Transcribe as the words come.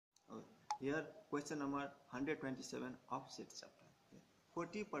Here question number 127 of set chapter.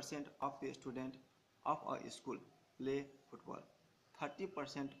 40% of the student of a school play football,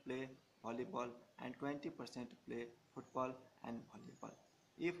 30% play volleyball and 20% play football and volleyball.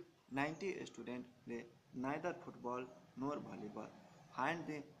 If 90 students play neither football nor volleyball, find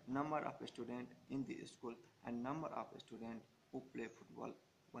the number of students in the school and number of students who play football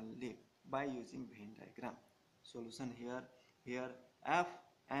only by using Venn diagram. Solution here F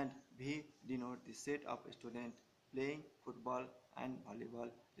and V denote the set of students playing football and volleyball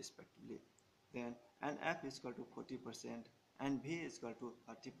respectively. Then an F is equal to 40% and V is equal to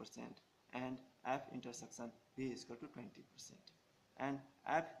 30% and F intersection V is equal to 20%. And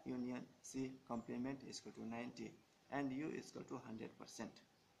F union C complement is equal to 90 and U is equal to 100%.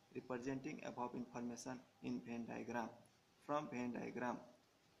 Representing above information in Venn diagram. From Venn diagram,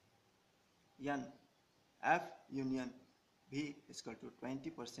 N F union V is equal to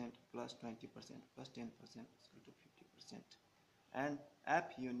 20% plus 20% plus 10% is equal to 50%. And F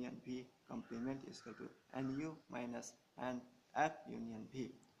union V complement is equal to NU minus and F union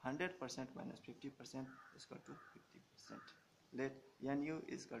V. 100% minus 50% is equal to 50%. Let NU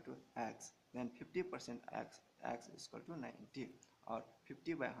is equal to X, then 50% X is equal to 90, or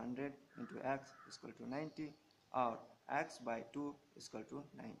 50 by 100 into X is equal to 90, or X by 2 is equal to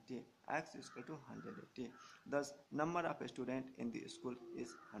 90, X is equal to 180. Thus, number of students in the school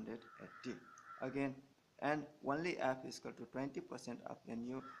is 180. Again, and only F is equal to 20% of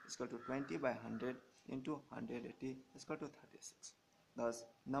NU is equal to 20 by 100 into 180 is equal to 36. Thus,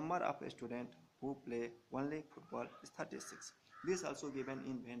 number of students who play only football is 36. This also given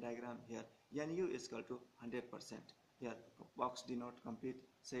in Venn diagram here. NU is equal to 100%. Here, box denote complete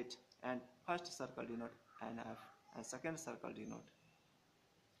set, and first circle denote NF, and second circle denote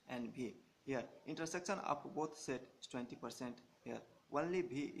NV. Here, intersection of both set is 20%. Here, only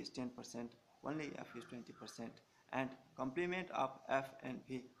V is 10%, only F is 20%, and complement of F and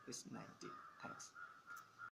V is 90. Thanks.